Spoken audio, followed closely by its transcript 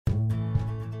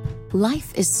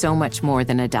Life is so much more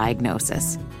than a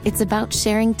diagnosis. It's about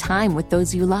sharing time with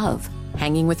those you love,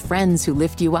 hanging with friends who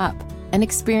lift you up, and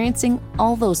experiencing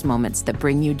all those moments that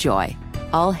bring you joy.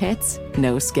 All hits,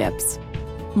 no skips.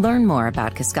 Learn more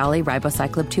about Kisqali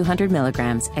Ribociclib 200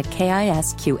 milligrams at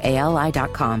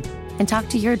KISQALI.com and talk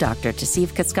to your doctor to see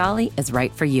if Kisqali is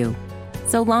right for you.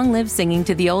 So long live singing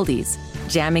to the oldies,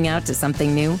 jamming out to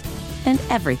something new, and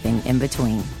everything in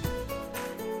between.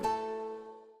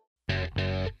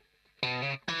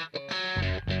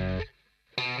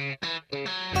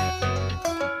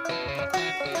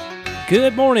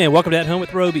 Good morning. Welcome to At Home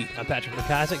with Roby. I'm Patrick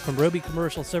McIsaac from Roby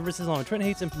Commercial Services on Trent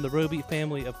Hates and from the Roby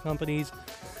family of companies.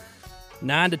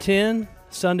 9 to 10,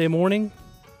 Sunday morning.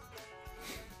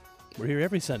 We're here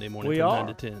every Sunday morning from 9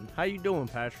 to 10. How you doing,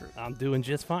 Patrick? I'm doing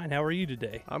just fine. How are you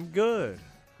today? I'm good.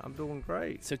 I'm doing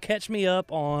great. So catch me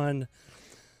up on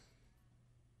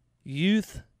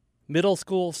youth middle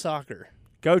school soccer.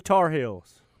 Go Tar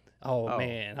Heels. Oh,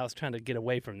 man. I was trying to get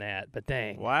away from that, but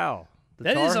dang. Wow. The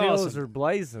That Tar is Heels awesome. are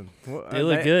blazing. They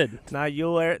look good. Now,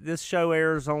 this show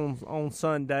airs on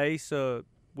Sunday, so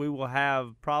we will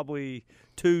have probably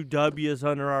 2 W's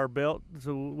under our belt,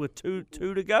 so with two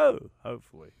to go,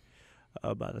 hopefully,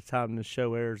 by the time the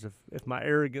show airs, if my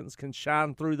arrogance can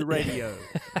shine through the radio.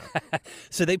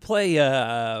 So they play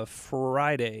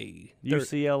Friday.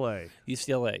 UCLA,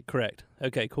 correct.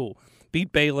 Okay, cool.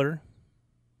 Beat Baylor.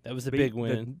 That was a big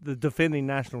win. The defending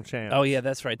national champ. Oh, yeah,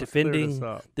 that's right. The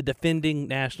defending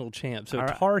national champ. So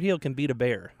Tar Heel can beat a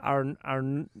Bear.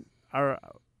 Arguably our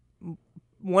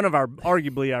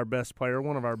best player,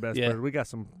 one of our best Yeah. players. We got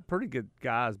some pretty good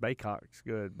guys. Baycock's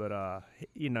good, but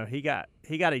he got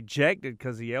ejected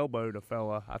because he elbowed a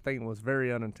fella. I think it was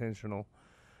very unintentional.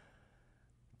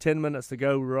 10 minutes to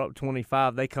go, we were up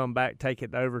 25. They come back, take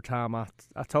it to overtime. I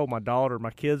told my daughter,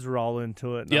 my kids were all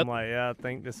into it, and Yep. I'm like, yeah, I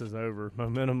think this is over.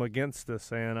 Momentum against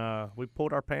us, and we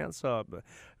pulled our pants up.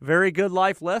 Very good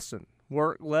life lesson,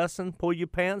 work lesson. Pull your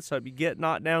pants up. You get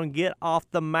knocked down, get off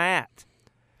the mat.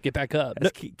 Get back up.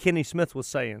 As Kenny Smith was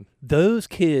saying. Those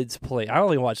kids play. I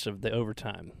only watched the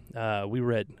overtime. We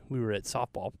were at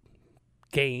softball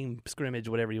game, scrimmage,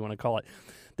 whatever you want to call it.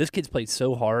 Those kids played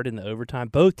so hard in the overtime.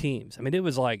 Both teams. I mean, it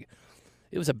was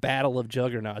a battle of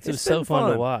juggernauts. It was so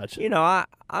fun to watch. You know, I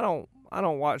don't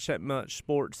watch that much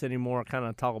sports anymore. I kind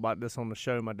of talk about this on the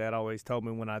show. My dad always told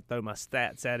me when I throw my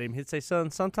stats at him, he'd say, "Son,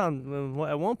 sometimes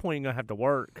at one point you're gonna have to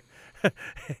work,"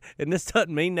 and this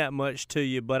doesn't mean that much to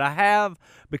you. But I have,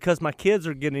 because my kids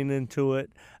are getting into it.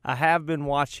 I have been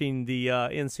watching the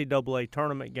NCAA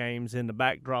tournament games in the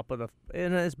backdrop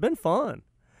and it's been fun.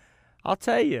 I'll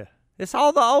tell you. It's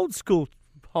all the old school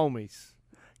homies.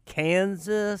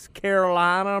 Kansas,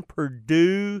 Carolina,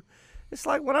 Purdue. It's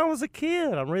like when I was a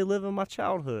kid. I'm reliving my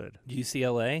childhood.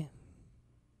 UCLA?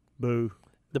 Boo.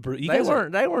 They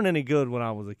weren't any good when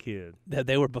I was a kid.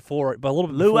 They were before, but a little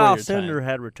bit Lou before your Alcindor time.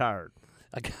 had retired.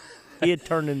 He had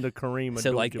turned into Kareem So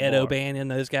like Ed O'Bannon,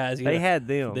 those guys. They had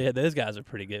them. Those guys are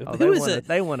pretty good. Oh,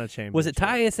 they won a championship. Was it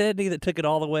Tyus Edney that took it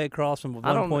all the way across from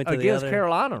one point to the other? Against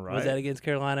Carolina, right? Was that against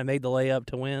Carolina? Made the layup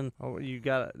to win? Oh, you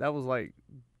got it. That was like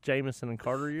Jameson and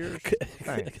Carter years?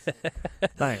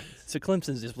 Thanks. So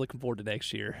Clemson's just looking forward to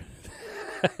next year.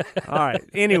 All right.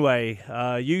 Anyway,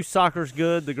 youth soccer's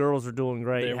good. The girls are doing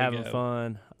great, having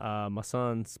fun. My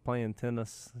son's playing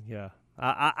tennis. Yeah.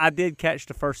 I did catch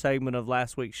the first segment of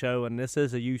last week's show, and this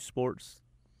is a youth sports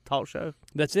talk show.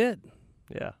 That's it.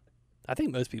 Yeah. I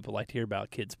think most people like to hear about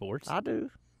kid sports. I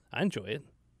do. I enjoy it.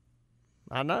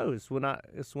 I know.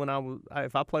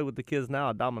 If I play with the kids now,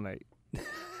 I dominate.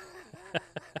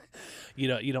 You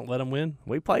don't let them win?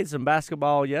 We played some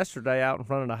basketball yesterday out in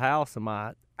front of the house,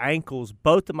 and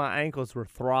both of my ankles were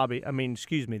throbbing.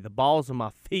 The balls of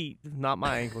my feet, not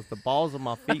my ankles, the balls of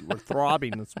my feet were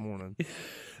throbbing this morning.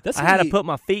 I had to put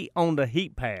my feet on the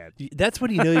heat pad. That's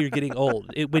when you know you're getting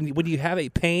old. When you have a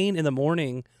pain in the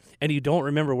morning and you don't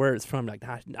remember where it's from, like,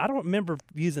 I don't remember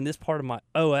using this part of my,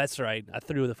 oh, that's right, I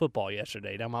threw the football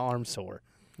yesterday, now my arm's sore.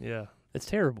 Yeah. It's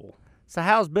terrible. So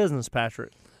how's business,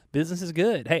 Patrick? Business is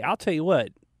good. Hey, I'll tell you what,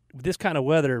 this kind of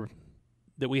weather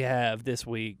that we have this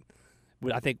week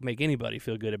would, I think, make anybody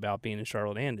feel good about being in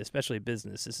Charlotte, and especially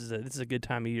business. This is a good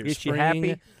time of year. Gets you Spring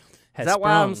happy? Is that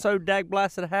why I'm so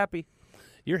dag-blasted happy?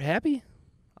 You're happy?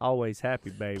 Always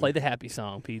happy, baby. Play the happy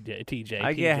song, TJ.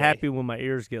 I get happy when my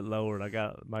ears get lowered.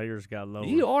 My ears got lowered.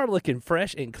 You are looking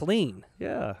fresh and clean.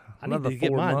 Yeah. I need to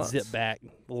get mine zipped back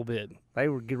a little bit. They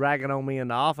were ragging on me in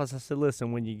the office. I said,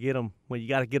 listen, when you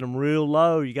got to get them real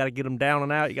low, you got to get them down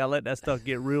and out. You got to let that stuff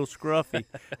get real scruffy.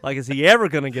 Like, is he ever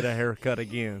going to get a haircut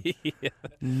again? Yeah.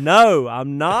 No,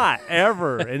 I'm not,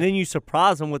 ever. And then you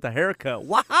surprise them with a haircut.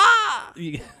 Wah-ha!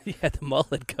 You had the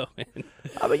mullet going.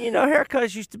 I mean,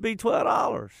 haircuts used to be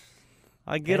 $12.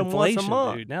 I get them once a Inflation,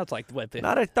 month. dude. Now it's like what?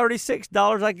 Not at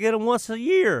 $36. I get them once a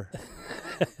year.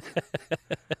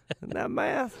 Isn't that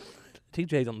math?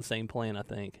 TJ's on the same plan, I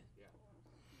think.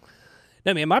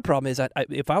 No, man, my problem is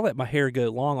if I let my hair go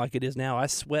long like it is now, I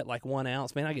sweat like 1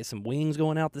 ounce. Man, I get some wings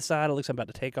going out the side. It looks like I'm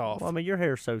about to take off. Well, I mean, your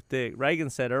hair's so thick. Reagan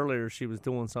said earlier she was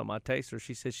doing something. I texted her.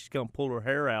 She said she's going to pull her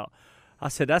hair out. I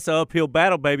said, that's an uphill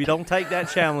battle, baby. Don't take that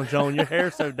challenge on. Your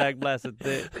hair's so dag blasted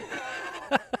thick.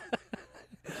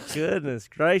 Goodness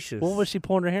gracious. What was she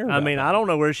pulling her hair I out? mean, I don't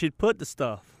know where she'd put the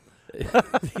stuff.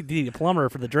 You need a plumber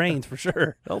for the drains for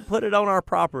sure. Don't put it on our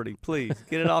property, please.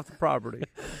 Get it off the property.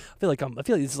 I feel like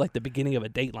this is like the beginning of a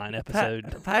Dateline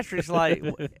episode. Patrick's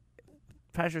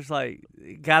like,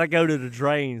 gotta go to the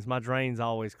drains. My drains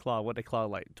always clog. What they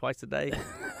clog like twice a day.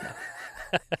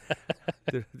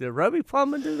 Did Roby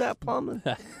Plumbing do that plumbing?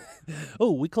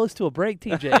 Oh, we close to a break,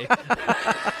 TJ.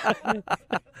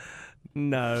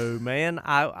 No, man.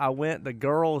 I went the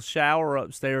girls' shower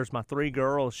upstairs. My 3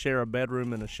 girls share a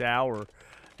bedroom and a shower.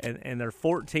 And they're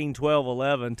 14, 12,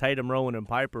 11, Tatum, Rowan, and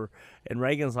Piper. And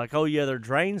Reagan's like, oh, yeah, their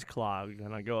drain's clogged.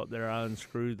 And I go up there, I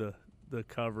unscrew the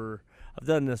cover. I've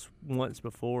done this once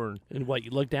before. And what,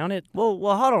 you look down it? Well,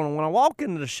 hold on. When I walk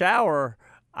into the shower,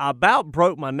 I about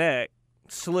broke my neck,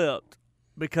 slipped,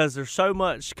 because there's so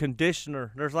much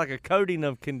conditioner. There's like a coating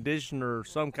of conditioner or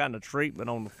some kind of treatment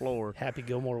on the floor. Happy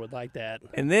Gilmore would like that.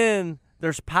 And then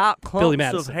there's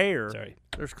clumps of hair. Sorry.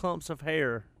 There's clumps of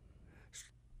hair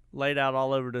laid out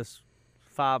all over this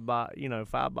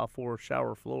 5x4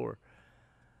 shower floor.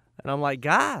 And I'm like,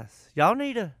 guys, y'all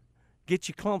need to get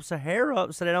your clumps of hair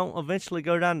up so they don't eventually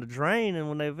go down the drain. And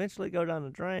when they eventually go down the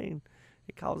drain,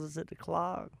 it causes it to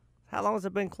clog. How long has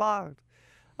it been clogged?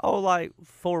 Oh, like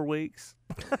 4 weeks.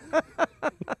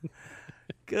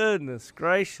 Goodness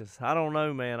gracious. I don't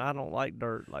know, man. I don't like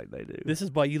dirt like they do. This is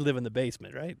why you live in the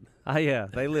basement, right? Yeah.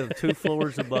 They live 2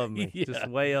 floors above me, Yeah. just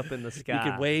way up in the sky.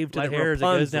 You can wave to like the hair as it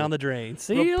goes down the drain.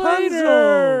 See you Rapunzel, later.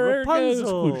 There it goes.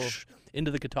 Rapunzel. Whoosh. Into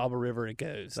the Catawba River it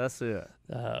goes. That's it.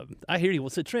 I hear you.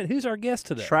 Well, so Trent, who's our guest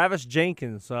today? Travis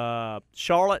Jenkins,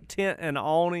 Charlotte Tent and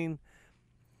Awning.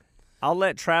 I'll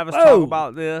let Travis talk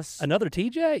about this. Another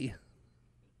TJ?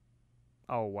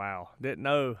 Oh, wow. Didn't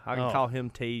know. I can call him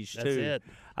Teej, too. That's it.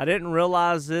 I didn't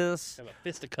realize this. Have a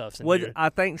fisticuffs in here. I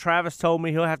think Travis told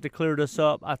me he'll have to clear this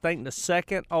up. I think the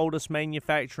second oldest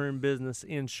manufacturing business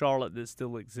in Charlotte that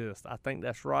still exists. I think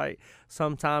that's right.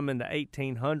 Sometime in the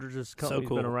 1800s, this company's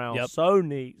cool. been around. Yep. So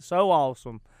neat. So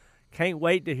awesome. Can't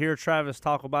wait to hear Travis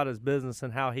talk about his business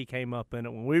and how he came up in it.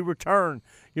 When we return,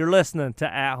 you're listening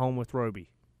to At Home with Roby.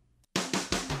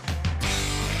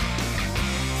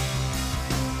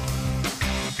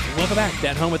 Welcome back to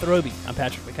At Home with Roby. I'm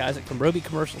Patrick McIsaac from Roby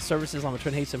Commercial Services. I'm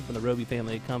Trent Haston from the Roby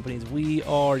family of companies. We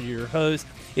are your hosts.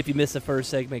 If you missed the first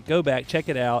segment, go back, check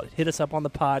it out. Hit us up on the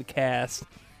podcast,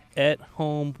 At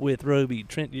Home with Roby.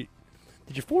 Trent, did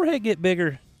your forehead get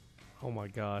bigger? Oh, my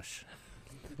gosh.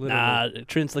 Nah,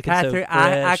 Trent's looking Patrick, so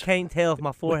fresh. I can't tell if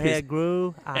my forehead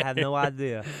grew. I have no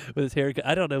idea. With his haircut.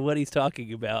 I don't know what he's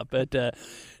talking about. But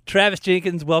Travis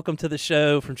Jenkins, welcome to the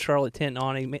show from Charlotte Tent and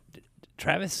Awning.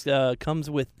 Travis comes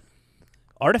with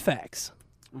artifacts.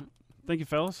 Thank you,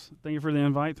 fellas. Thank you for the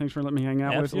invite. Thanks for letting me hang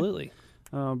out Absolutely.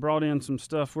 with you. Brought in some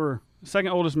stuff. We're the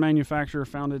second oldest manufacturer,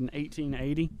 founded in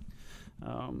 1880.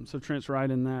 So Trent's right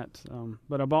in that.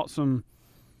 But I bought some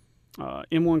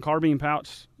M1 carbine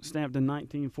pouch stamped in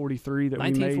 1943 that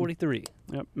 1943. we made.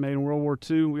 Yep, made in World War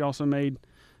II. We also made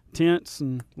tents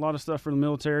and a lot of stuff for the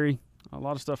military, a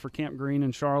lot of stuff for Camp Green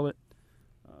in Charlotte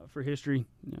for history.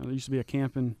 There used to be a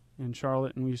camp in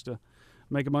Charlotte, and we used to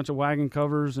make a bunch of wagon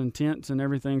covers and tents and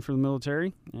everything for the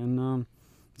military. And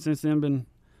since then, been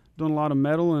doing a lot of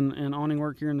metal and awning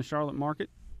work here in the Charlotte market.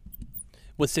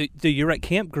 Well, so you're right.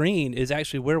 Camp Green is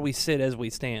actually where we sit as we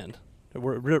stand.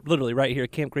 We're literally right here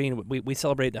at Camp Green. We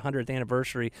celebrate the 100th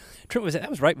anniversary. Trent, that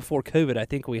was right before COVID. I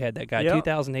think we had that guy. Yep.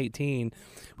 2018,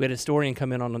 we had a historian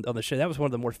come in on the show. That was one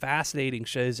of the more fascinating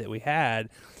shows that we had.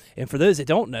 And for those that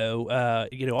don't know,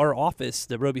 our office,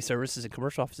 the Roby Services and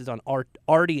Commercial Office, is on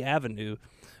Arty Avenue,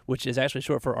 which is actually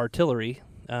short for artillery.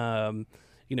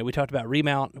 We talked about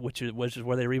remount, which is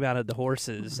where they remounted the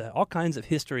horses. All kinds of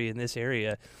history in this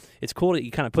area. It's cool that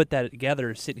you kind of put that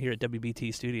together sitting here at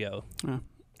WBT Studio.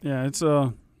 Yeah, it's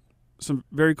some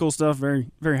very cool stuff.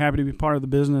 Very, very happy to be part of the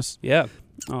business. Yeah.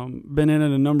 Been in it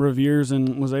a number of years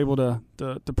and was able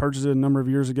to purchase it a number of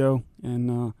years ago,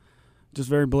 and just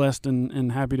very blessed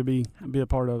and happy to be a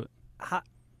part of it.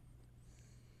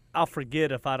 I'll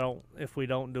forget if we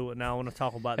don't do it now. I want to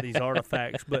talk about these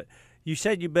artifacts, but You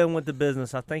said you've been with the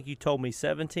business, I think you told me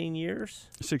 17 years?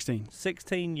 16.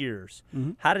 16 years.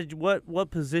 Mm-hmm. How did you,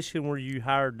 what position were you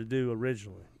hired to do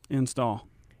originally? Install.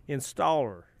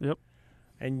 Installer. Yep.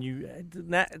 And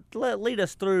lead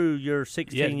us through your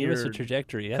 16 give years. us a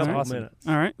trajectory. That's couple awesome. minutes.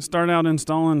 All right. Started out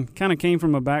installing, kind of came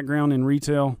from a background in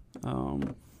retail.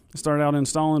 Started out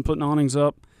installing, putting awnings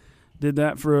up. Did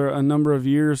that for a number of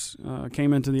years.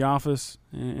 Came into the office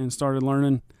and started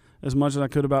learning as much as I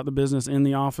could about the business in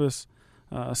the office.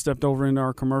 Stepped over into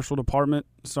our commercial department,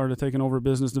 started taking over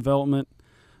business development,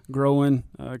 growing,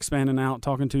 expanding out,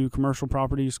 talking to commercial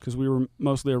properties because we were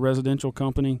mostly a residential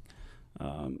company.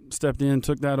 Stepped in,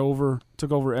 took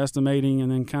over estimating,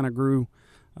 and then kind of grew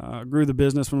the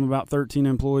business from about 13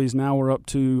 employees. Now we're up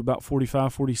to about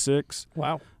 45, 46.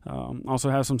 Wow. Also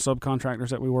have some subcontractors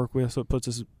that we work with, so it puts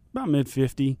us about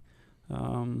mid-50,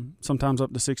 sometimes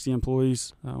up to 60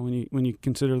 employees when you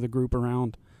consider the group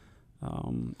around.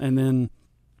 And then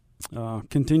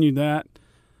continued that,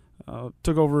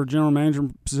 took over a general manager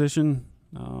position,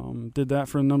 did that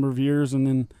for a number of years, and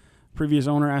then previous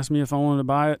owner asked me if I wanted to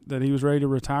buy it, that he was ready to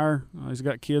retire. He's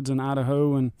got kids in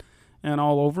Idaho and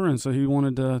all over, and so he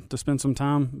wanted to spend some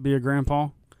time, be a grandpa,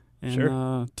 and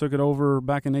Sure. Took it over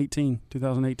back in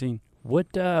 2018.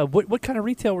 What kind of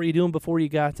retail were you doing before you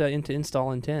got into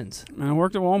installing tins? And I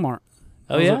worked at Walmart.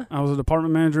 Oh, yeah? I was a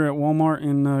department manager at Walmart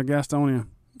in Gastonia.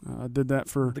 I did that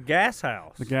for The gas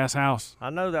house. the gas house. I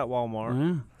know that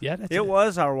Walmart. Yeah. Yeah, It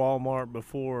was our Walmart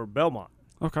before Belmont.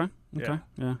 Okay.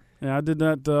 Yeah. I did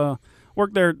that.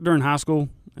 Worked there during high school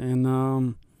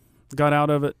and got out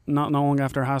of it not long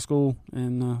after high school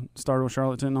and started with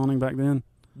Charlotte Tent Awning back then.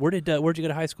 Where'd you go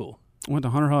to high school? Went to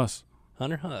Hunter Huss.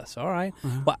 Hunter Huss. All right.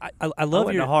 Uh-huh. Well, I I love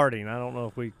went your. to Harding. I don't know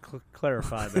if we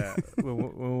clarified that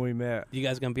when we met. You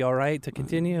guys gonna be all right to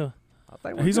continue? I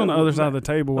think we're He's on good. the other side of the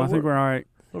table. but I think we're all right.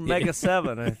 We're Mega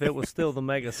 7. If it was still the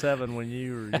Mega 7 when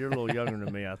you're a little younger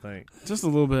than me, I think. Just a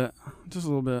little bit.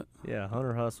 Yeah,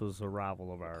 Hunter Huss was a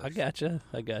rival of ours. I gotcha.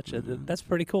 That's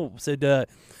pretty cool. So,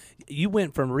 you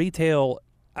went from retail.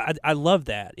 I love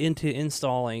that into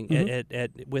installing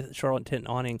at with Charlotte Tent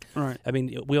Awning. All right. I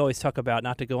mean, we always talk about,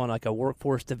 not to go on like a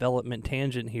workforce development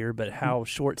tangent here, but how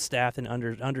short-staffed and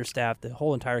understaffed the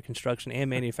whole entire construction and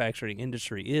manufacturing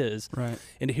industry is. Right.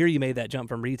 And to hear you made that jump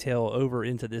from retail over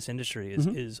into this industry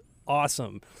is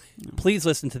awesome. Please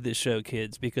listen to this show,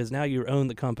 kids, because now you own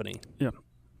the company.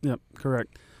 Yep.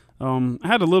 Correct. I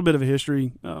had a little bit of a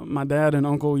history. My dad and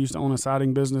uncle used to own a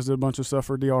siding business, did a bunch of stuff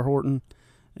for D.R. Horton.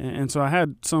 And so I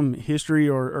had some history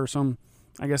or some,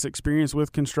 I guess, experience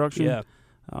with construction. Yeah.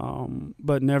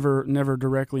 But never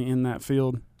directly in that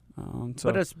field.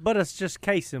 But it's just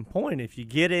case in point. If you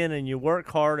get in and you work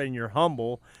hard and you're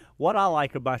humble, what I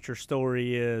like about your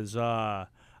story is I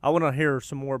want to hear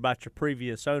some more about your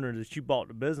previous owner that you bought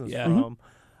the business from.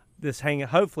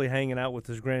 Hopefully hanging out with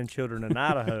his grandchildren in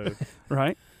Idaho.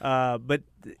 Right. But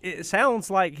it sounds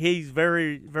like he's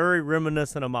very, very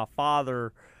reminiscent of my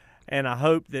father. And I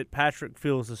hope that Patrick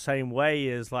feels the same way,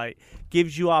 is like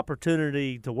gives you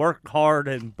opportunity to work hard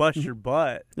and bust your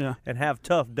butt and have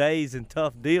tough days and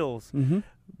tough deals. Mm-hmm.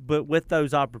 But with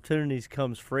those opportunities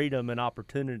comes freedom and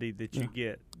opportunity that you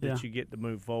get you get to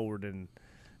move forward and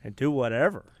do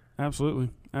whatever.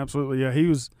 Absolutely. Yeah, he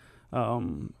was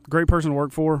great person to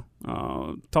work for.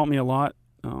 Taught me a lot.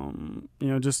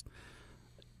 Just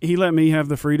he let me have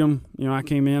the freedom. I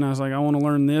came in, I was like, I want to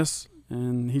learn this,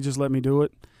 and he just let me do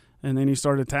it. And then he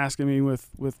started tasking me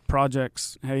with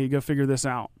projects. Hey, go figure this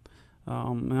out.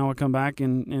 And I would come back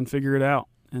and figure it out.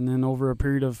 And then over a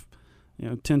period of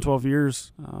 10, 12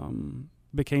 years,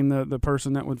 became the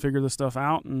person that would figure the stuff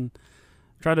out and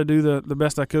try to do the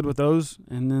best I could with those.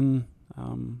 And then,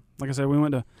 like I said, we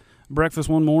went to breakfast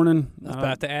one morning. I was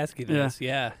about to ask you this.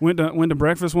 Yeah. Went to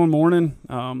breakfast one morning.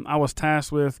 I was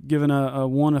tasked with giving a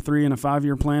 1, a 3, and a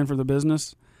 5-year plan for the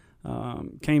business.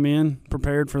 Came in,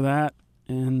 prepared for that.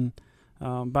 And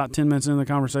about 10 minutes into the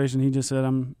conversation, he just said,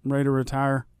 I'm ready to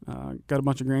retire. Got a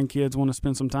bunch of grandkids, want to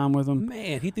spend some time with them.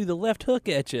 Man, he threw the left hook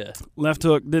at you. Left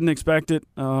hook, didn't expect it.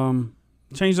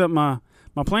 Changed up my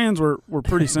plans were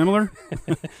pretty similar,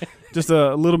 just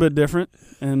a little bit different.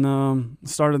 And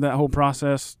started that whole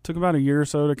process. Took about a year or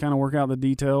so to kind of work out the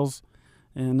details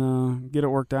and get it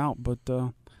worked out. But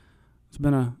it's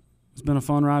been a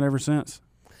fun ride ever since.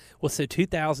 Well, so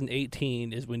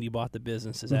 2018 is when you bought the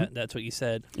business. Is that's what you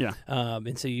said? Yeah.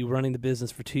 And so you were running the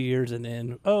business for 2 years, and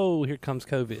then here comes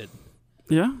COVID.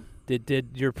 Yeah.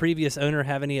 Did your previous owner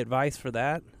have any advice for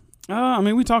that?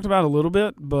 We talked about it a little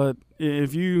bit, but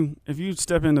if you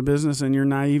step into business and you're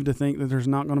naive to think that there's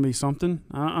not going to be something,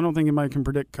 I don't think anybody can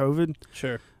predict COVID.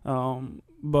 Sure.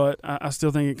 but I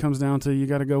still think it comes down to you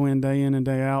got to go in and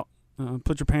day out,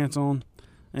 put your pants on,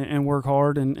 and work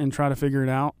hard and try to figure it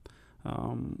out.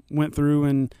 Went through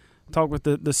and talked with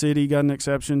the city, got an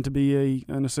exception to be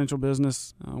an essential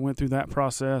business. Went through that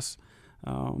process,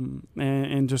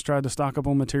 and just tried to stock up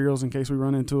on materials in case we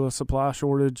run into a supply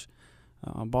shortage.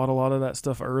 Bought a lot of that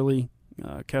stuff early,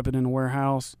 kept it in a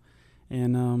warehouse,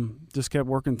 and just kept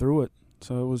working through it.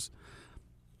 So it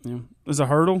was a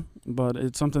hurdle, but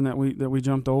it's something that we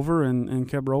jumped over and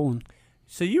kept rolling.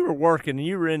 So you were working,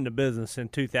 you were in the business in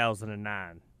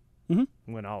 2009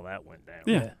 when all that went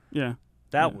down. Yeah.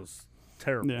 That was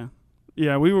terrible.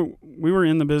 Yeah. We were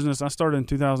in the business. I started in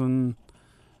 2000.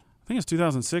 I think it's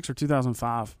 2006 or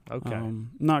 2005. Okay.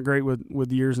 Not great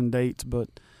with years and dates, but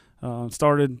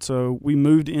started. So we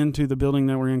moved into the building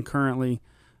that we're in currently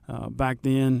back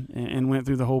then, and went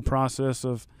through the whole process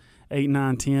of 8,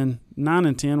 9, 10. 9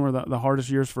 and 10 were the hardest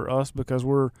years for us because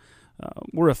we're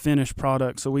a finished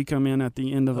product. So we come in at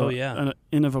the end of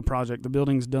end of a project. The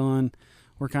building's done.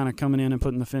 We're kind of coming in and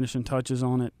putting the finishing touches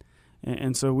on it,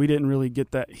 and so we didn't really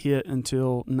get that hit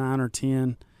until 9 or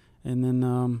 10, and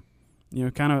then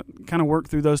kind of worked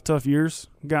through those tough years.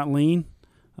 Got lean,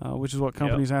 which is what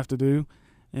companies have to do,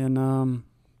 and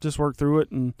just worked through it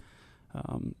and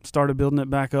started building it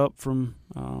back up from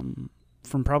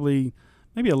probably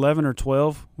maybe 11 or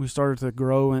 12. We started to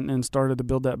grow and started to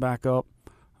build that back up,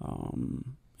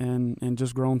 and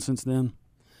just grown since then.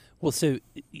 Well, so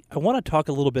I want to talk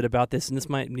a little bit about this, and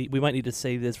we might need to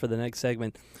save this for the next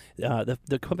segment.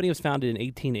 The company was founded in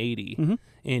 1880,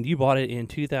 and you bought it in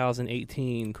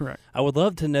 2018. Correct. I would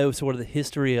love to know sort of the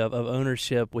history of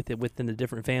ownership within the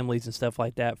different families and stuff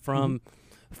like that from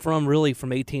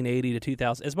 1880 to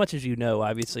 2000. As much as you know,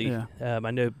 obviously. Yeah.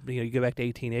 I know you go back to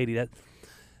 1880.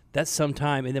 That's some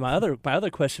time. And then my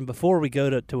other question before we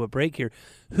go to a break here: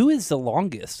 who is the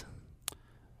longest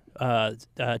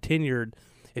tenured?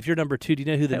 If you're number 2, do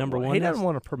you know who the number 1 is? He doesn't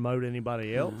want to promote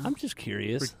anybody else. I'm just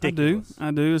curious. Ridiculous.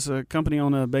 I do. It's a company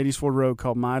on Beatties Ford Road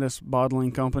called Midas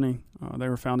Bottling Company. They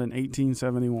were founded in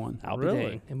 1871.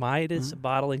 Really? Midas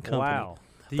Bottling Company. Wow.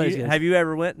 Have you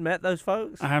ever went and met those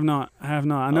folks? I have not.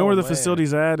 I know where the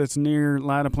facility's at. It's near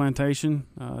Lida Plantation,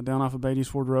 down off of Beatties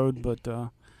Ford Road, but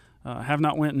I have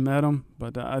not went and met them.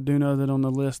 But I do know that on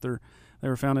the list they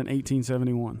were founded in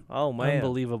 1871. Oh, man.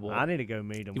 Unbelievable. I need to go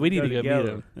meet them. We need to go meet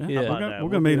them. Yeah. We'll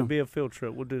go meet them. It'll be a field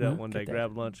trip. We'll do that one day.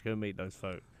 Grab lunch, go meet those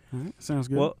folks. Right. Sounds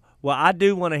good. Well, I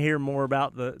do want to hear more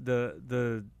about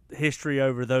the history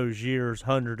over those years,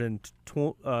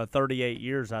 138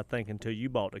 years, I think, until you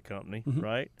bought the company,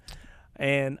 right?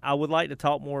 And I would like to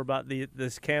talk more about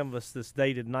this canvas that's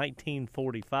dated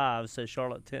 1945, says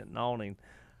Charlotte Tent and Awning.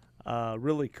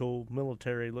 Really cool,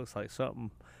 military, looks like something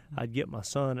I'd get my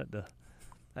son at the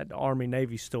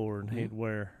Army-Navy store and he'd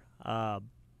wear.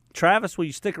 Travis, will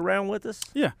you stick around with us?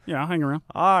 Yeah, I'll hang around.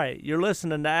 All right, you're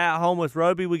listening to At Home with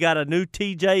Roby. We got a new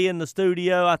TJ in the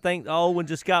studio. I think the old one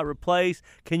just got replaced.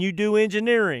 Can you do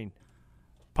engineering?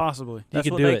 Possibly.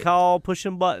 That's what they call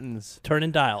pushing buttons.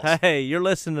 Turning dials. Hey, you're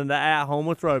listening to At Home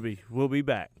with Roby. We'll be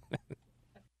back.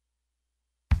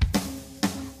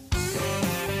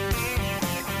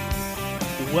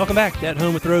 Welcome back to At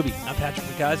Home with Roby. I'm Patrick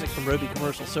McIsaac from Roby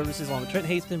Commercial Services, along with Trent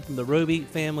Haston from the Roby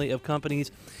family of companies.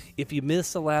 If you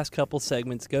missed the last couple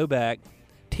segments, go back.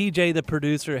 TJ, the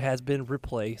producer, has been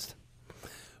replaced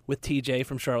with TJ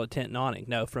from Charlotte Tent and Awning.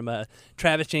 No, from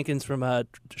Travis Jenkins from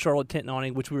Charlotte Tent and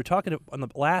Awning, which we were talking on the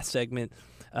last segment.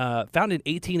 Founded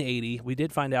in 1880. We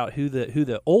did find out who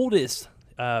the oldest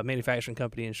manufacturing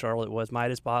company in Charlotte was.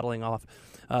 Midas Bottling off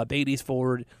Beatties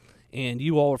Ford. And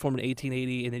you all were formed in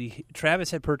 1880, and then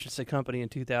Travis had purchased a company in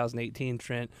 2018,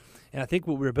 Trent. And I think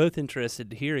what we're both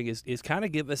interested in hearing is kind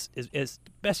of give us, as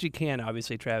best you can,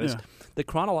 obviously, Travis, the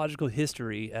chronological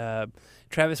history.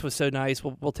 Travis was so nice.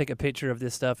 We'll take a picture of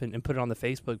this stuff and put it on the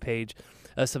Facebook page.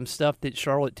 Some stuff that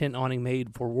Charlotte Tent Awning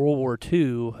made for World War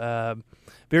II.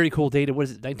 Very cool data. What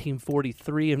is it,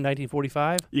 1943 and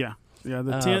 1945? Yeah.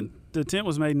 The tent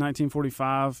was made in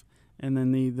 1945, and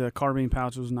then the carbine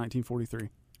pouch was in 1943.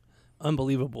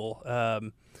 Unbelievable.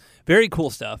 Very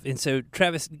cool stuff. And so,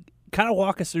 Travis, kind of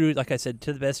walk us through, like I said,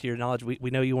 to the best of your knowledge.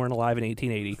 We know you weren't alive in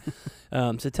 1880.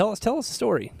 So tell us the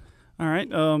story. All right.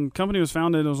 Company was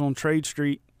founded, it was on Trade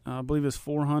Street. I believe it's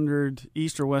 400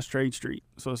 East or West Trade Street.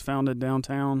 So it was founded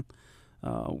downtown.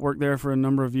 Worked there for a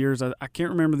number of years. I can't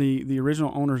remember the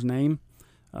original owner's name,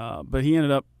 but he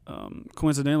ended up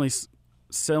coincidentally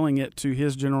selling it to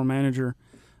his general manager.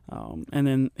 And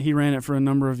then he ran it for a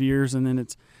number of years, and then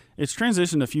it's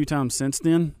transitioned a few times since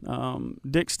then.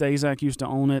 Dick Stazak used to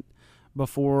own it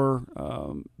before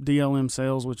DLM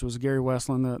Sales, which was Gary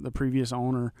Westland, the previous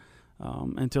owner.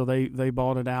 until they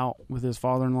bought it out with his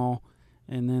father-in-law.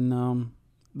 And then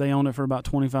they owned it for about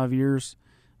 25 years,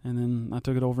 and then I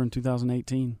took it over in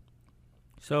 2018.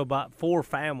 So about 4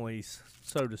 families,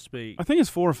 so to speak. I think it's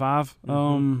 4 or 5.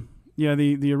 Mm-hmm. Yeah,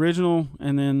 the original,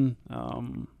 and then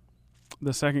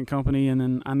the second company, and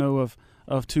then I know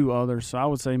of 2 others. So I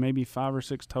would say maybe 5 or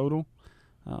 6 total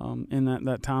in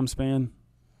that time span.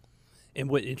 And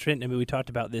Trent, I mean, we talked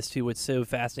about this too. What's so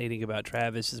fascinating about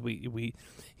Travis is we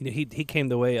he came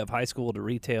the way of high school to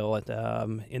retail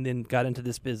and then got into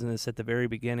this business at the very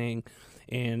beginning,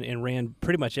 and ran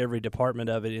pretty much every department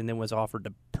of it, and then was offered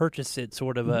to purchase it,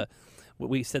 sort of what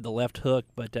we said the left hook,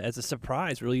 but as a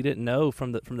surprise, really didn't know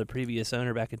from the previous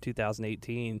owner back in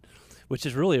 2018, which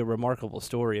is really a remarkable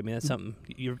story. I mean, that's something,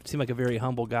 you seem like a very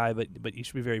humble guy, but you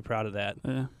should be very proud of that.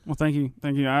 Yeah. Well, thank you.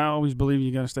 I always believe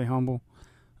you got to stay humble.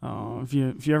 If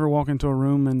you ever walk into a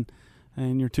room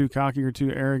and you're too cocky or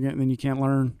too arrogant, then you can't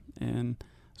learn. And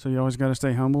so you always got to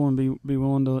stay humble and be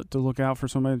willing to look out for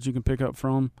somebody that you can pick up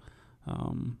from.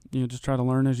 Just try to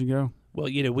learn as you go. Well,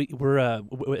 we're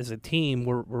as a team,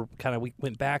 we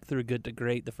went back through Good to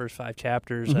Great, the first 5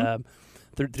 chapters,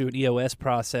 through an EOS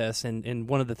process, and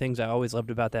one of the things I always loved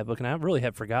about that book, and I really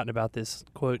have forgotten about this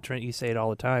quote, Trent, you say it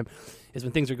all the time, is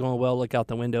when things are going well, look out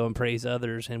the window and praise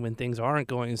others, and when things aren't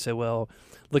going so well,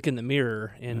 look in the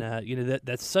mirror. And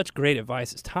that's such great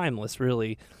advice. It's timeless,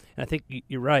 really. And I think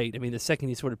you're right. I mean, the second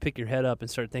you sort of pick your head up and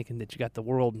start thinking that you got the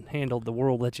world handled, the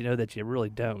world lets you know that you really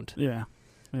don't. Yeah,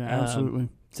 absolutely.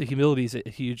 So humility is a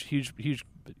huge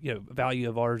value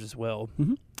of ours as well.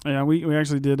 Mm-hmm. Yeah, we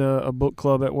actually did a book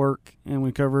club at work, and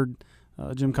we covered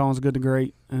Jim Collins' Good to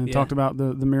Great, and talked about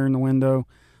the mirror in the window,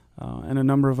 and a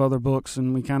number of other books,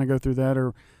 and we kind of go through that.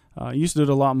 Or used to do it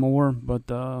a lot more, but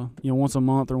once a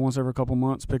month or once every couple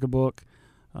months, pick a book.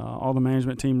 All the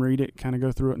management team read it, kind of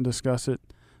go through it and discuss it.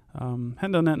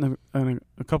 Hadn't done that in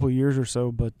a couple of years or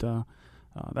so, but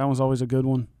that was always a good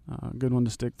one to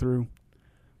stick through.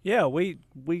 Yeah, we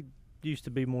used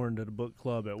to be more into the book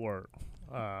club at work.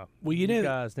 You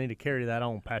guys need to carry that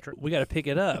on, Patrick. We got to pick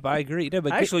it up. I agree. No,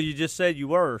 but actually, you just said you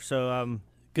were, so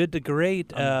Good to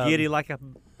Great. I'm giddy like a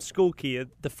school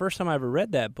kid. The first time I ever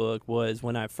read that book was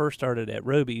when I first started at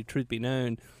Roby, truth be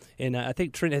known. And I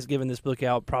think Trent has given this book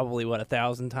out probably,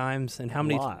 1,000 times. And how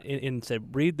many? And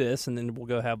said, read this, and then we'll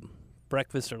go have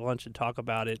breakfast or lunch and talk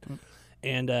about it.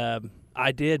 And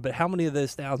I did, but how many of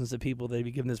those thousands of people that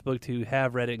you've given this book to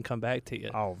have read it and come back to you?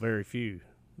 Oh, very few.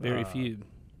 Very few.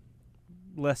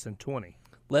 Less than 20.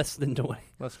 Less than 20.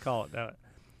 Let's call it that.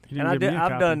 And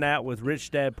I've done that with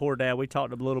Rich Dad, Poor Dad. We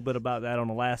talked a little bit about that on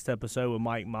the last episode with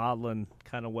Mike Modlin,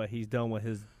 kind of what he's done with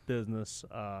his business.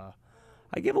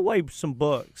 I give away some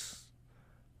books,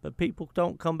 but people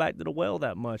don't come back to the well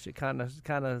that much. It kind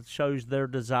of shows their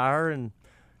desire and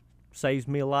saves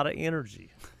me a lot of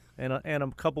energy. And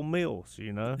a couple meals,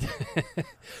 Well,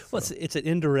 it's an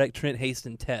indirect Trent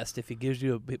Haston test if he gives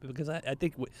you because I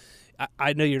think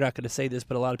I know you're not going to say this,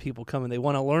 but a lot of people come and they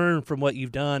want to learn from what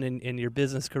you've done in your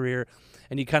business career,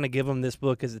 and you kind of give them this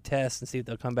book as a test and see if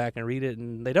they'll come back and read it,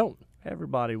 and they don't.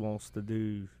 Everybody wants to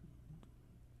do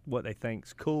what they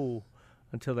think's cool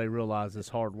until they realize it's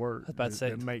hard work.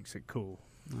 It makes it cool.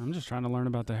 I'm just trying to learn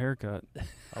about the haircut.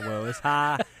 Well, it's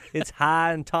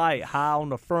high and tight, high on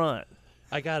the front.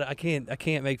 I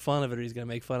can't make fun of it, or he's gonna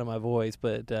make fun of my voice.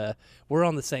 But we're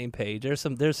on the same page. There's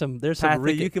some.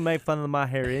 Patty, you can make fun of my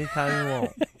hair anytime you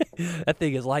want. That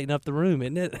thing is lighting up the room,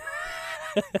 isn't it?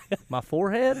 My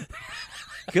forehead.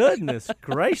 Goodness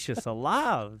gracious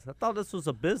alive! I thought this was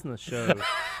a business show.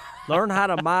 Learn how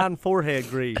to mine forehead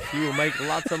grease. You will make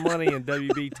lots of money in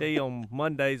WBT on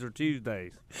Mondays or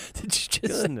Tuesdays. Did you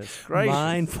just Goodness gracious.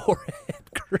 Mine forehead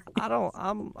grease?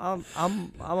 I'm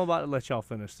about to let y'all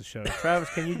finish the show. Travis,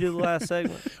 can you do the last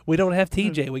segment? We don't have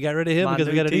TJ. We got rid of him because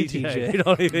we got a new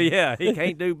TJ. He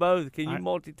can't do both. Can you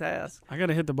multitask? I got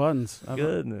to hit the buttons.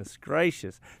 Goodness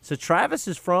gracious. So Travis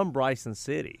is from Bryson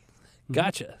City.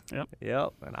 Gotcha.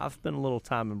 Yep. And I've spent a little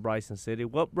time in Bryson City.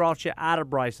 What brought you out of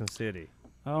Bryson City?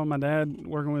 Oh, my dad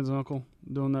working with his uncle,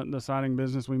 doing the siding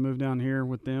business. We moved down here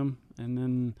with them, and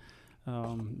then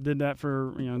did that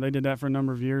for they did that for a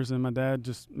number of years. And my dad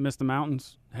just missed the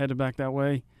mountains, headed back that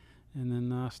way, and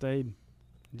then stayed.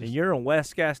 And you're in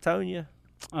West Gastonia?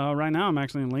 Right now, I'm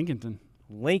actually in Lincolnton.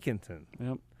 Lincolnton.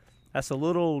 Yep. That's a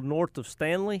little north of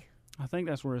Stanley. I think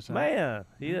that's where it's at. Man,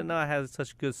 you didn't know I had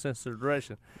such a good sense of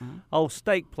direction. Old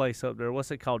steak place up there.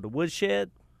 What's it called? The Woodshed.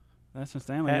 That's in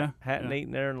Stanley, yeah. Hadn't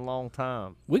eaten there in a long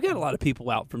time. We got a lot of people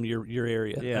out from your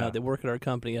area that work at our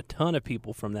company. A ton of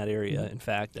people from that area. In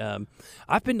fact,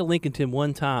 I've been to Lincolnton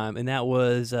one time, and that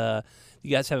was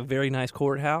you guys have a very nice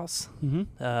courthouse.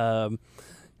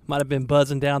 Might have been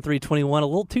buzzing down 321 a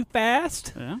little too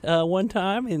fast one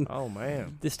time, and Oh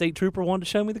man. the state trooper wanted to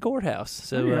show me the courthouse,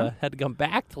 so Yeah. had to come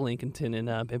back to Lincolnton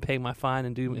and pay my fine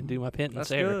and do my penance That's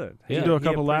there. good. Yeah. Did you do a He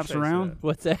couple laps appreciates around? that.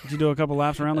 What's that? Did you do a couple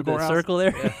laps around the The courthouse? circle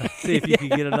there? See if you could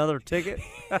get another ticket.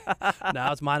 No, I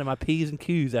was minding my P's and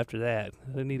Q's after that.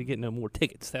 I didn't need to get no more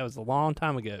tickets. That was a long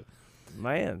time ago.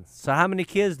 Man. So how many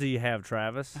kids do you have,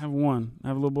 Travis? I have one. I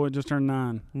have a little boy just turned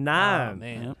 9. 9. Oh,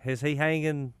 man. Yep. Is he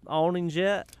hanging awnings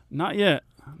yet? Not yet.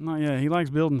 Not yet. He likes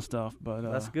building stuff, but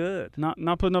That's good.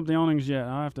 not putting up the awnings yet.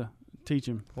 I'll have to teach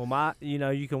him. Well,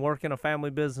 you can work in a family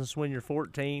business when you're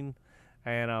 14,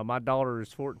 and my daughter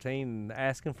is 14 and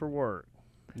asking for work.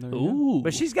 There you go. Ooh.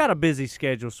 But she's got a busy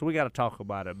schedule, so we got to talk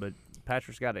about it. But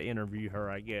Patrick's got to interview her,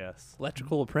 I guess.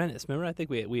 Electrical apprentice. Remember, I think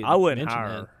we had I wouldn't mentioned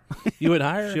hire that. You wouldn't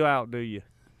hire her? She'll outdo you.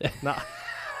 No,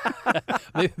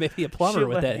 Maybe a plumber she'll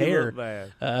with that make you hair. look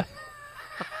bad. Uh,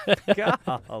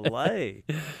 Golly.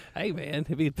 Hey, man,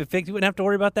 if you fixed, you wouldn't have to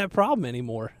worry about that problem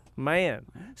anymore. Man.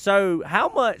 So how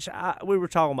much, we were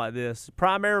talking about this,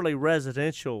 primarily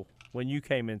residential when you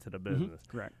came into the business.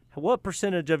 Correct. What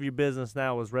percentage of your business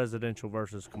now is residential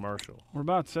versus commercial? We're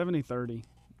about 70-30.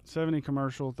 70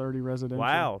 commercial, 30 residential.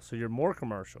 Wow. So you're more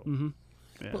commercial. Mm-hmm.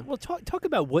 Yeah. Well, talk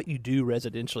about what you do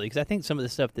residentially, because I think some of the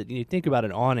stuff that you think about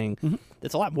an awning,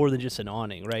 it's a lot more than just an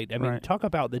awning, right? I mean, Right. talk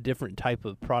about the different type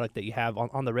of product that you have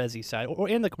on the resi side or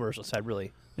in the commercial side,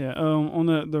 really. Yeah, on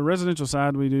the residential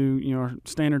side, we do our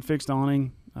standard fixed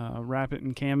awning, wrap it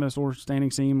in canvas or standing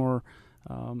seam or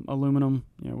aluminum,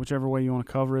 whichever way you want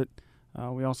to cover it.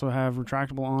 We also have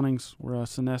retractable awnings. We're a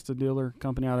Sonesta dealer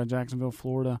company out of Jacksonville,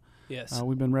 Florida. Yes.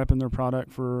 We've been repping their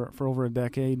product for over a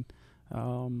decade,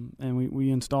 and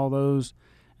we install those.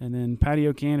 And then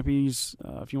patio canopies,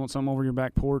 if you want something over your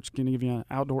back porch, can give you an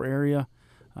outdoor area.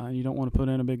 You don't want to put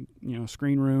in a big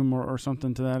screen room or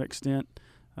something to that extent.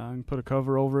 You can put a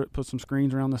cover over it, put some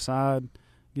screens around the side,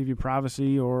 give you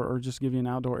privacy or just give you an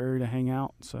outdoor area to hang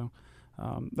out. So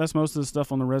that's most of the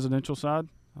stuff on the residential side.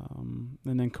 And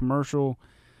then commercial,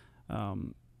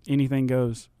 anything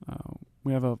goes.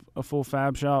 We have a full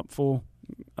fab shop, full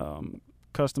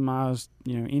customized,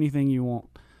 anything you want.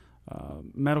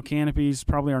 Metal canopies,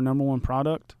 probably our number one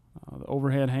product. The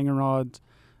overhead hanger rods,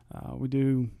 we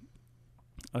do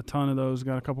a ton of those.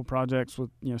 Got a couple projects with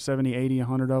 70, 80,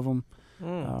 100 of them.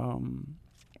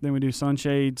 Then we do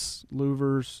sunshades,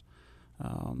 louvers,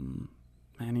 and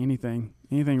anything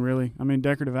really. I mean,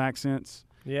 decorative accents.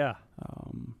 Yeah.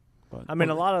 But I mean,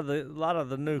 a lot of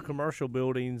the new commercial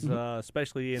buildings,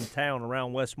 especially in town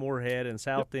around West Moorhead and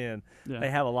South End, yeah,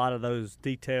 they have a lot of those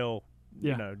detail,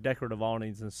 Yeah. decorative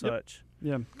awnings and such.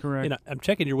 yeah, correct. And I'm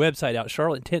checking your website out,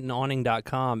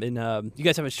 charlottetentonawning.com, and you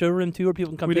guys have a showroom too, where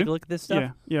people can come We take do. a look at this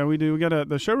stuff. Yeah, we do. We got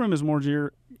the showroom is more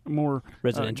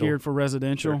Residential. geared for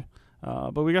residential,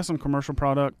 but we got some commercial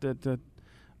product that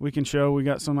we can show. We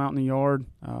got some out in the yard,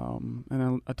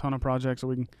 and a ton of projects that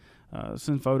we can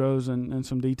send photos and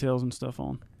some details and stuff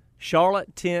on.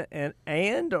 Charlotte Tent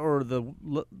and or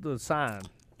the sign.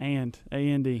 And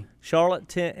A&D.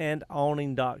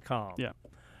 CharlotteTentandAwning.com. Yeah.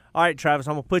 All right, Travis,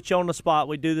 I'm gonna put you on the spot.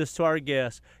 We do this to our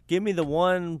guests. Give me the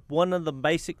one of the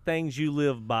basic things you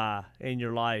live by in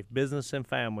your life, business and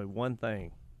family. One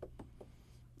thing.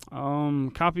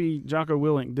 Copy Jocko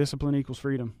Willink. Discipline equals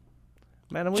freedom.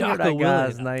 Man, we Jocko hear that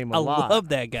guy's Willink. name I a lot. love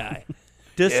that guy.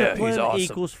 Discipline awesome.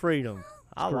 equals freedom.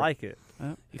 I like it.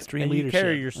 Extreme And you leadership.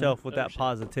 carry yourself with that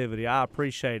positivity. I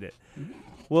appreciate it.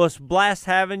 Well, it's a blast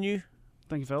having you.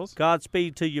 Thank you, fellas.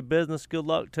 Godspeed to your business. Good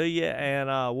luck to you, and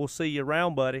we'll see you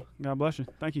around, buddy. God bless you.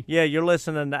 Thank you. Yeah, you're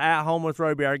listening to At Home with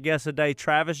Roby. Our guest today,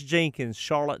 Travis Jenkins,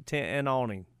 Charlotte Tent and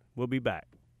Awning. We'll be back.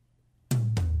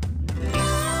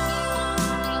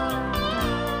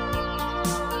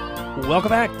 Welcome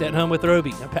back to At Home with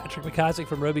Roby. I'm Patrick McIsaac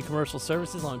from Roby Commercial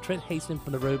Services, along with Trent Hastings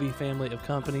from the Roby family of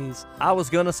companies. I was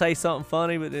going to say something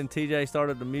funny, but then TJ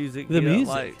started the music. The music?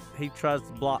 Like, he tries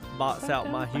to box out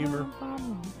my humor.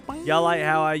 Y'all like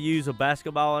how I use a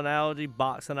basketball analogy,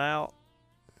 boxing out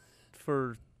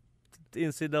for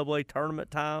NCAA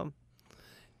tournament time?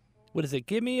 What is it?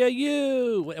 Give me a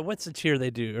U. What's the cheer they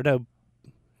do? Or no,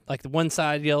 like the one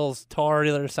side yells tar,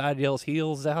 the other side yells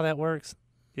heels. Is that how that works?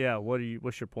 Yeah,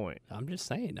 what's your point? I'm just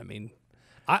saying. I mean,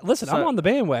 listen, I'm So- on the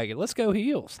bandwagon. Let's go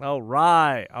heels. All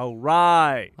right.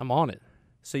 I'm on it.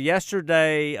 So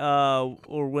yesterday,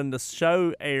 or when the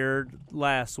show aired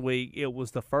last week, it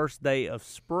was the first day of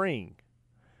spring.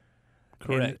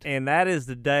 Correct. And that is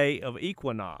the day of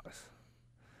equinox.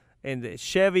 And the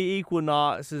Chevy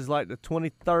Equinox is like the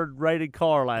 23rd rated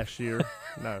car last year.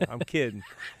 No, I'm kidding.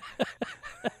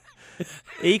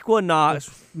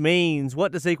 Equinox means,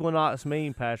 what does equinox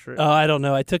mean, Patrick? Oh, I don't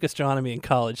know. I took astronomy in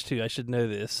college too. I should know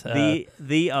this.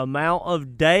 The amount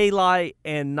of daylight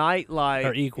and nightlight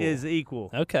Are equal. is equal.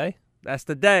 Okay. That's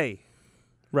the day.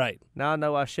 Right. Now I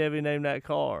know why Chevy named that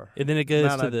car. And then it goes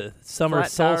Amount to of the summer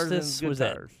flat tires and solstice. good Was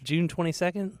that tires. June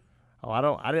 22nd? Oh,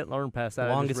 I didn't learn past that.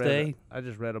 Longest day? I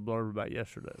just read a blurb about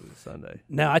yesterday. It was Sunday.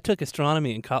 Now I took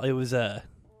astronomy in college. It was a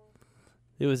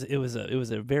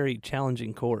very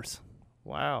challenging course.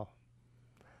 Wow.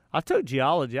 I took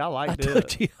geology. I I liked took it.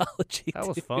 geology. That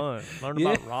was too. fun. Learned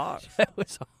Yeah. about rocks. That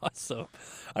was awesome.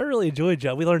 I really enjoyed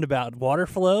geology. We learned about water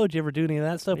flow. Did you ever do any of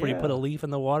that stuff where you put a Yeah. leaf in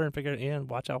the water and figure it in,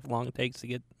 watch how long it takes to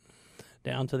get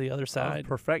down to the other I side?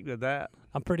 perfected that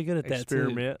I'm pretty good at that too.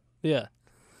 experiment. Yeah.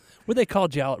 Were they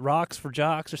called rocks for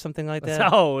jocks or something like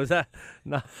that? Oh, is that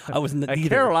no? I was At neither.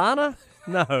 Carolina?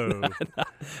 No.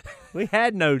 We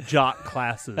had no jock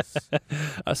classes.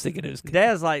 I was thinking it was.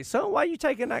 Dad's like, son, why are you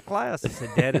taking that class? I said,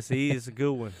 Dad, it's a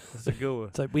good one. It's a good one.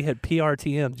 It's like we had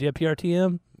PRTM. Did you have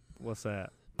PRTM? What's that?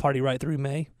 Party right through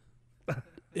May.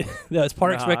 No, it's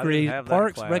Parks No, I didn't have that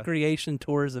Parks class. Recreation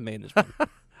Tourism Management.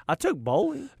 I took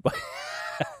bowling.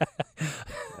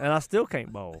 And I still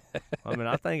can't bowl. I mean,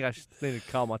 I think I should need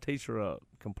to call my teacher up,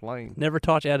 complain. Never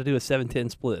taught you how to do a 7-10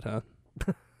 split, huh?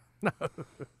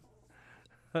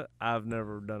 I've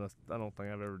never done I don't think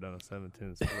I've ever done a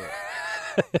 7-10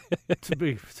 split.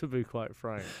 to be quite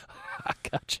frank. I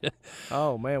gotcha.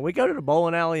 Oh man, we go to the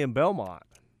bowling alley in Belmont.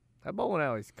 That bowling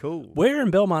alley's cool. Where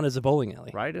in Belmont is a bowling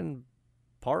alley? Right in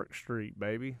Park Street,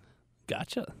 baby.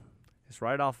 Gotcha. It's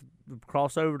right off,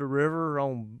 cross over the river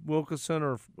on Wilkinson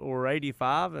or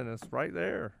 85, and it's right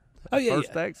there. Oh yeah,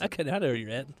 First yeah. exit. Okay, I know where you're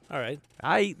at. All right.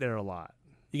 I eat there a lot.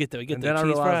 You get the And the then I cheese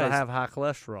realize fries. I have high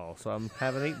cholesterol, so I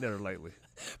haven't eaten there lately.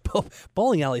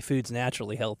 Bowling alley food's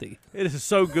naturally healthy. It is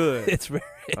so good. It's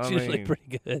I usually mean-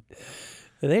 pretty good.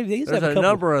 They used to There's have a couple,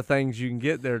 number of things you can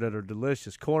get there that are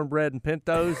delicious. Cornbread and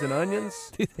pintos and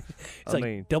onions. It's I like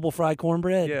mean, double fried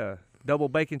cornbread. yeah. Double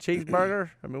bacon cheeseburger.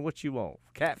 I mean, what you want?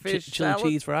 Catfish Chili salad?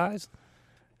 cheese fries.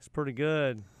 It's pretty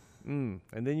good. And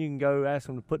then you can go ask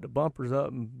them to put the bumpers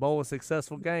up and bowl a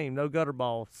successful game. No gutter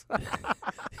balls.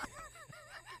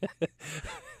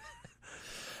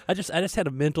 I just had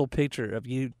a mental picture of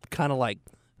you kind of like,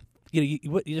 you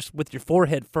just with your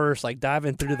forehead first, like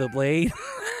diving through the blade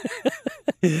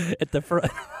at the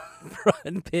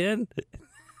front pin.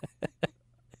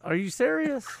 Are you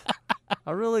serious?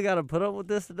 I really got to put up with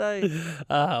this today?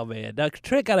 Oh man, now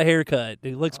Trent got a haircut.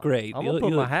 It looks great. I'm going to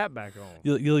put my hat back on.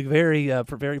 You look very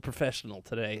very professional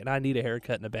today, and I need a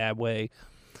haircut in a bad way.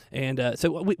 And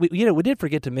so we did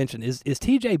forget to mention is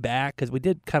TJ back, because we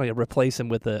did kind of replace him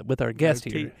with our guest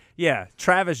here. Yeah,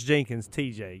 Travis Jenkins,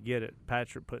 TJ. Get it?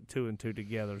 Patrick put 2 and 2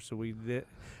 together, so we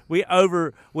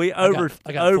over I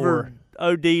got 4.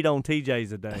 OD'd on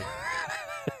TJ's a day.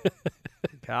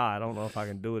 God, I don't know if I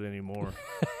can do it anymore.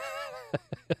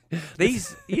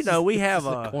 These, we have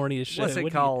This is the corniest show. what's it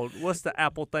What do you- called? What's the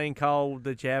Apple thing called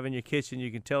that you have in your kitchen?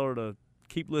 You can tell her to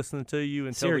keep listening to you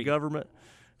and tell Siri. the government.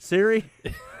 Siri?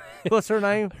 What's her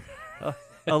name?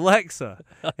 Alexa.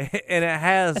 And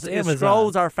That's it Amazon.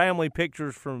 scrolls our family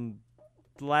pictures from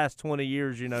the last 20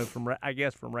 years,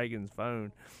 from Reagan's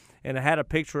phone. And it had a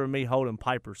picture of me holding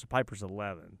Piper. So Piper's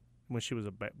 11 when she was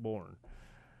born.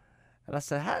 And I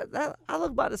said, I look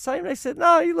about the same. They said,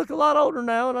 no, you look a lot older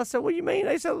now. And I said, what do you mean?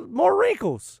 They said, more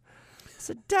wrinkles. I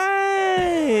said,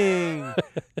 dang.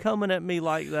 Coming at me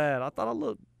like that. I thought I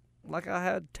looked like I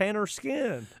had tanner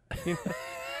skin.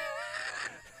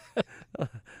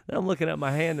 Then I'm looking at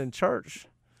my hand in church.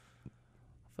 I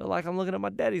feel like I'm looking at my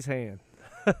daddy's hand.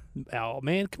 Oh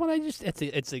man, come on! It's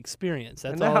the experience.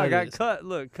 That's and now all I it got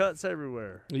is. cuts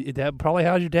everywhere. That probably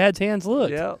how your dad's hands look.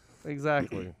 Yep,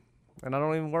 exactly. And I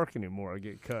don't even work anymore. I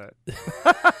get cut.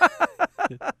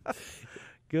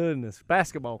 Goodness,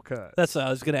 basketball cut. That's what I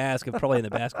was going to ask. If probably in the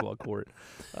basketball court.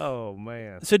 Oh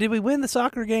man. So did we win the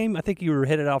soccer game? I think you were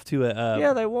headed off to a.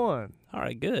 Yeah, they won. All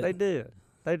right, good. They did.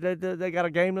 They got a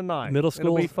game tonight. Middle school.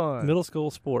 It'll be fun. Middle school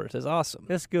sports is awesome.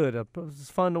 It's good. It's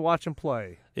fun to watch them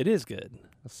play. It is good.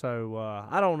 So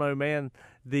I don't know, man.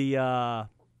 The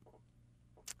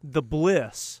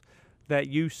bliss that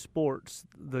youth sports,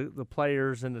 the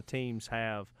players and the teams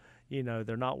have,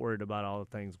 they're not worried about all the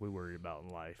things we worry about in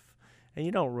life. And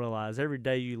you don't realize every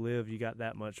day you live, you got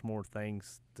that much more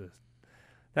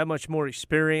that much more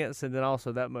experience, and then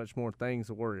also that much more things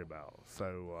to worry about.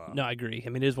 So No, I agree. I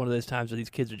mean, it is one of those times where these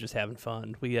kids are just having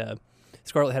fun.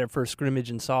 Scarlett had her first scrimmage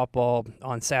in softball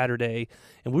on Saturday,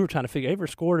 and we were trying to figure, ever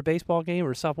scored a baseball game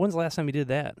or softball? When's the last time you did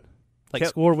that? Like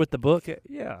score with the book?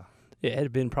 yeah. Yeah, it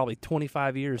had been probably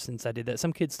 25 years since I did that.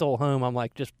 Some kid stole home. I'm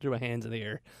like, just threw my hands in the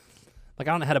air. Like,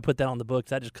 I don't know how to put that on the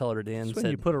books. I just colored it in. That's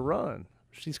when you put a run.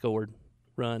 She scored.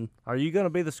 Run. Are you going to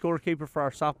be the scorekeeper for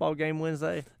our softball game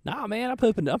Wednesday? Nah, man, I'm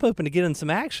hoping to get in some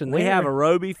action. We there. have a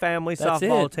Roby family That's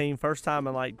softball it. team, first time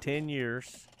in like 10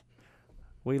 years.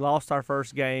 We lost our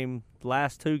first game. The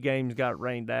last 2 games got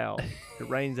rained out. It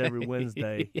rains every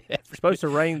Wednesday. It's supposed to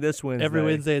rain this Wednesday. Every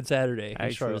Wednesday and Saturday. in Actually,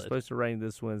 it's Charlotte. supposed to rain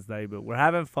this Wednesday, but we're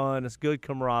having fun. It's good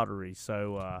camaraderie.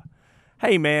 So,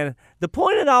 hey, man, the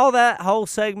point of all that whole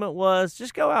segment was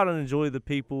just go out and enjoy the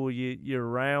people you're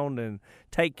around and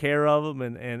take care of them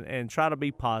and try to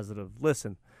be positive.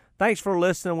 Listen, thanks for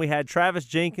listening. We had Travis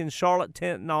Jenkins, Charlotte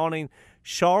Tent and Awning,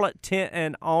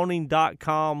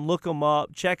 charlottetentandawning.com. Look them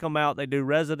up. Check them out. They do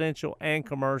residential and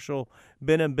commercial.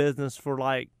 Been in business for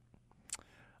like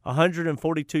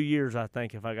 142 years, I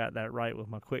think, if I got that right with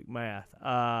my quick math.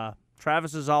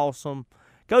 Travis is awesome.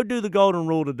 Go do the golden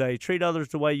rule today. Treat others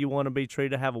the way you want to be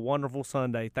treated. Have a wonderful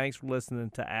Sunday. Thanks for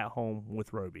listening to At Home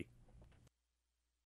with Roby.